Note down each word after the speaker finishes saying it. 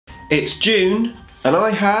It's June and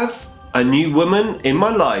I have a new woman in my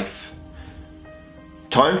life.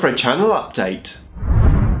 Time for a channel update.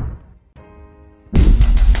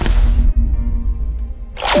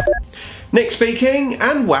 Nick speaking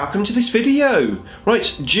and welcome to this video.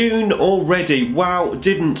 Right, June already. Wow,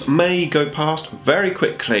 didn't May go past very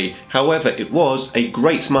quickly? However, it was a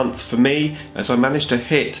great month for me as I managed to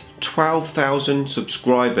hit 12,000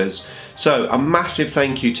 subscribers. So a massive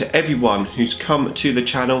thank you to everyone who's come to the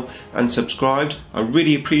channel and subscribed. I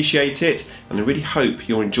really appreciate it and I really hope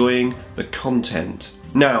you're enjoying the content.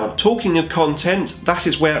 Now, talking of content, that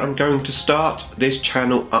is where I'm going to start this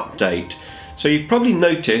channel update. So you've probably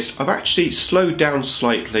noticed I've actually slowed down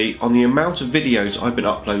slightly on the amount of videos I've been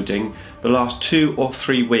uploading the last 2 or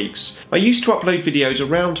 3 weeks. I used to upload videos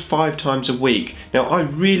around 5 times a week. Now I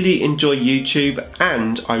really enjoy YouTube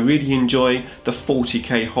and I really enjoy the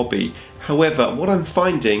 40k hobby. However, what I'm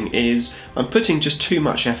finding is I'm putting just too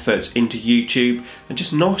much effort into YouTube and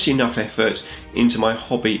just not enough effort into my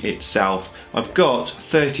hobby itself. I've got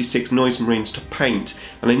 36 noise marines to paint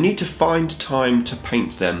and I need to find time to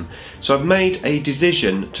paint them. So I've made a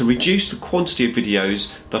decision to reduce the quantity of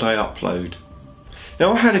videos that I upload.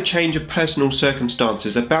 Now I had a change of personal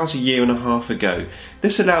circumstances about 1.5 years ago.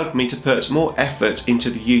 This allowed me to put more effort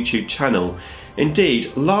into the YouTube channel.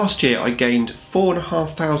 Indeed, last year I gained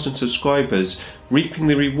 4,500 subscribers, reaping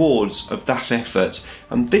the rewards of that effort,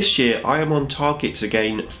 and this year I am on target to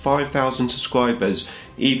gain 5,000 subscribers,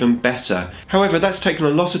 even better. However, that's taken a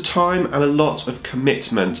lot of time and a lot of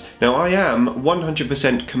commitment. Now I am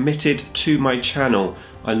 100% committed to my channel.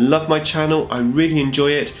 I love my channel, I really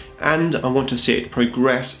enjoy it, and I want to see it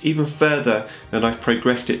progress even further than I've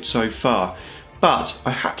progressed it so far. But I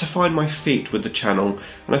had to find my feet with the channel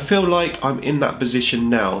and I feel like I'm in that position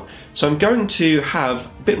now. So I'm going to have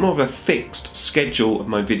a bit more of a fixed schedule of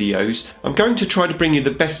my videos. I'm going to try to bring you the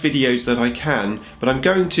best videos that I can, but I'm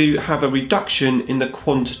going to have a reduction in the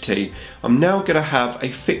quantity. I'm now going to have a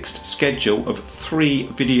fixed schedule of 3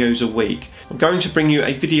 videos a week. I'm going to bring you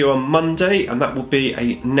a video on Monday and that will be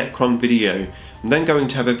a Necron video. I'm then going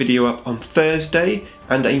to have a video up on Thursday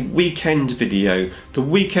and a weekend video. The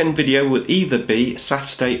weekend video will either be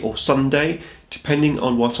Saturday or Sunday, depending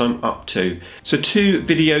on what I'm up to. So 2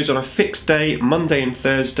 videos on a fixed day, Monday and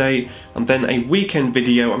Thursday, and then a weekend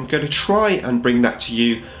video. I'm going to try and bring that to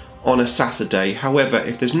you on a Saturday. However,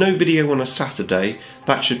 if there's no video on a Saturday,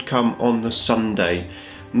 that should come on the Sunday.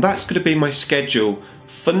 And that's going to be my schedule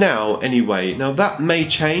for now anyway. Now that may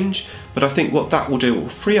change, but I think what that will do, it will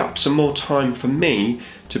free up some more time for me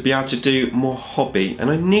to be able to do more hobby, and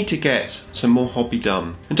I need to get some more hobby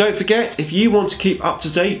done. And don't forget, if you want to keep up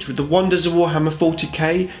to date with the wonders of Warhammer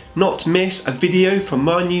 40k, not miss a video from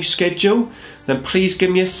my new schedule, then please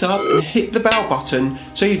give me a sub and hit the bell button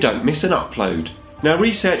so you don't miss an upload. Now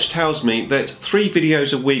research tells me that 3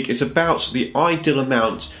 videos a week is about the ideal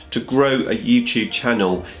amount to grow a YouTube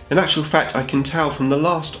channel. In actual fact, I can tell from the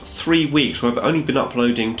last 3 weeks where I've only been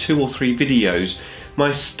uploading 2 or 3 videos,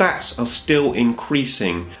 my stats are still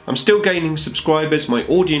increasing. I'm still gaining subscribers, my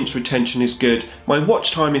audience retention is good, my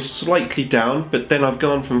watch time is slightly down, but then I've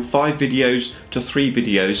gone from 5 videos to 3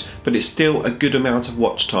 videos, but it's still a good amount of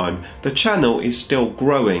watch time. The channel is still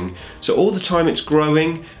growing, so all the time it's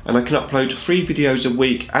growing and I can upload 3 videos a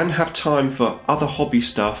week and have time for other hobby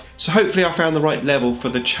stuff. So hopefully I found the right level for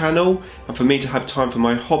the channel and for me to have time for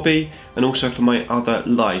my hobby and also for my other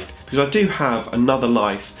life, because I do have another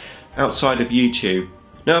life outside of YouTube.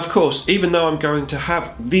 Now of course, even though I'm going to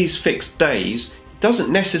have these fixed days, it doesn't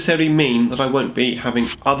necessarily mean that I won't be having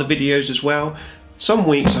other videos as well. Some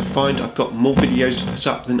weeks I find I've got more videos to put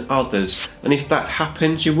up than others, and if that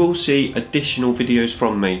happens you will see additional videos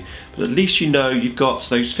from me. But at least you know you've got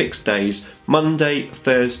those fixed days, Monday,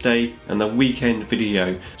 Thursday and the weekend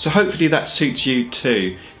video. So hopefully that suits you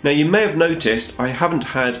too. Now you may have noticed I haven't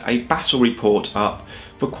had a battle report up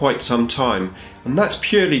for quite some time, and that's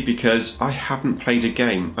purely because I haven't played a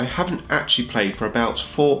game. I haven't actually played for about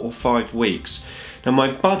 4 or 5 weeks. Now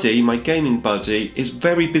my buddy, my gaming buddy, is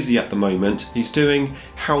very busy at the moment. He's doing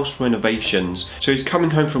house renovations. So he's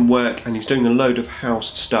coming home from work and he's doing a load of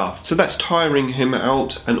house stuff. So that's tiring him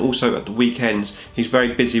out, and also at the weekends he's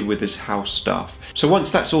very busy with his house stuff. So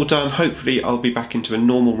once that's all done, hopefully I'll be back into a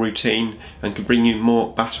normal routine and can bring you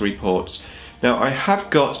more battle reports. Now I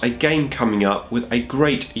have got a game coming up with a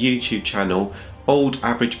great YouTube channel, Old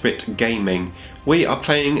Average Brit Gaming. We are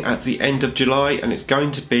playing at the end of July and it's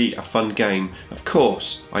going to be a fun game. Of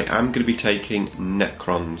course, I am going to be taking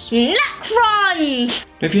Necrons. Necrons!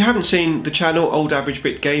 If you haven't seen the channel Old Average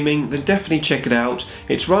Brit Gaming, then definitely check it out.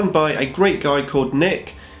 It's run by a great guy called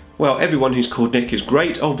Nick. well, everyone who's called Nick is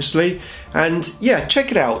great, obviously. And yeah,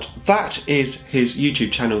 check it out. That is his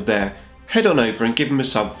YouTube channel there. Head on over and give him a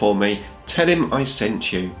sub for me. Tell him I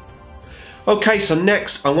sent you. Okay, so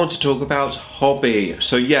next I want to talk about hobby.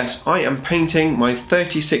 So yes, I am painting my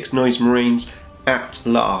 36 Noise Marines at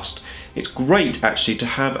last. It's great actually to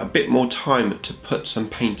have a bit more time to put some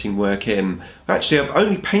painting work in. Actually, I've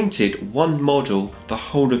only painted one model the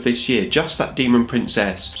whole of this year, just that Demon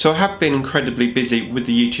Princess. So I have been incredibly busy with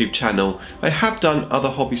the YouTube channel. I have done other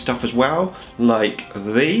hobby stuff as well, like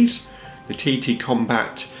these, the TT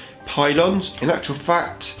Combat pylons. In actual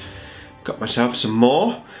fact, got myself some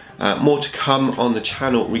more. More to come on the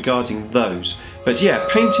channel regarding those. But yeah,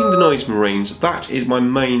 painting the Noise Marines, that is my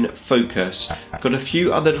main focus. I've got a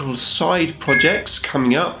few other little side projects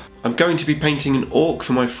coming up. I'm going to be painting an orc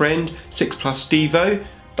for my friend 6+ Stevo.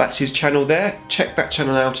 That's his channel there. Check that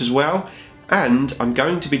channel out as well. And I'm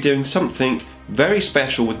going to be doing something very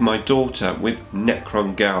special with my daughter with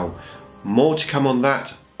Necron Gal. More to come on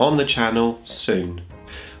that on the channel soon.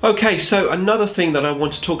 Okay, so another thing that I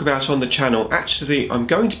want to talk about on the channel, actually I'm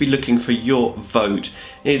going to be looking for your vote,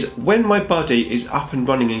 is when my buddy is up and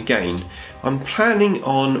running again, I'm planning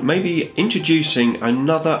on maybe introducing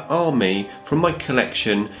another army from my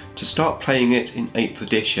collection to start playing it in 8th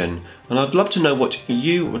edition. And I'd love to know what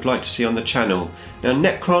you would like to see on the channel. Now,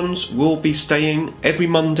 Necrons will be staying. Every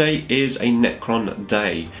Monday is a Necron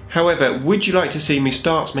day. However, would you like to see me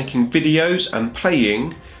start making videos and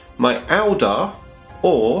playing my Eldar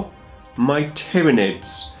or my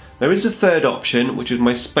Tyranids? There is a third option, which is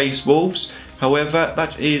my Space Wolves. However,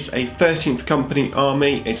 that is a 13th Company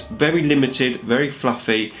army. It's very limited, very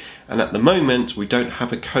fluffy, and at the moment we don't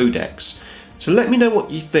have a codex. So let me know what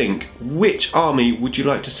you think. Which army would you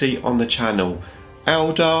like to see on the channel?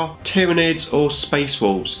 Eldar, Tyranids or Space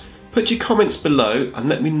Wolves? Put your comments below and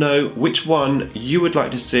let me know which one you would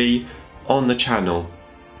like to see on the channel.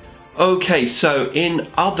 Okay, so in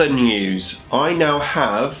other news, I now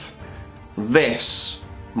have this,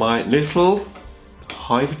 my little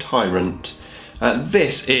Hive Tyrant.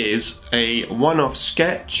 This is a one-off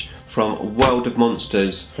sketch from World of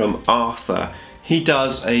Monsters from Arthur. He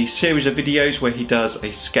does a series of videos where he does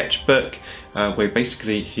a sketchbook where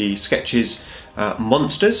basically he sketches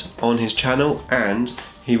monsters on his channel, and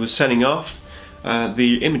he was selling off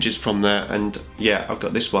the images from there, and yeah, I've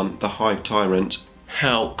got this one, the Hive Tyrant.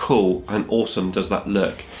 How cool and awesome does that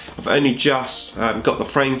look? I've only just got the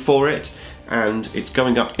frame for it and it's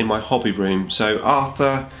going up in my hobby room. So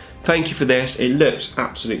Arthur, thank you for this. It looks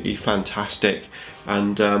absolutely fantastic,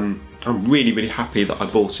 and I'm really happy that I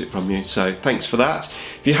bought it from you, so thanks for that.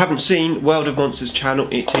 If you haven't seen World of Monsters channel,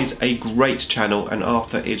 it is a great channel and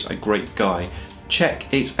Arthur is a great guy.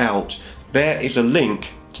 Check it out. There is a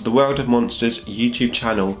link to the World of Monsters YouTube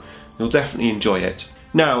channel. You'll definitely enjoy it.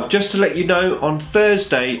 Now, just to let you know, on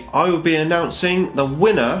Thursday I will be announcing the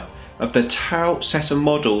winner of the Tau set of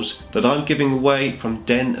models that I'm giving away from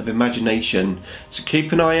Den of Imagination. So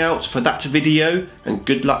keep an eye out for that video and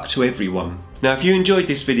good luck to everyone. Now, if you enjoyed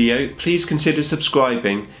this video, please consider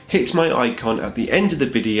subscribing. Hit my icon at the end of the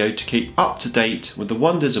video to keep up to date with the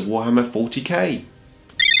wonders of Warhammer 40k.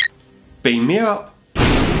 Beam me up!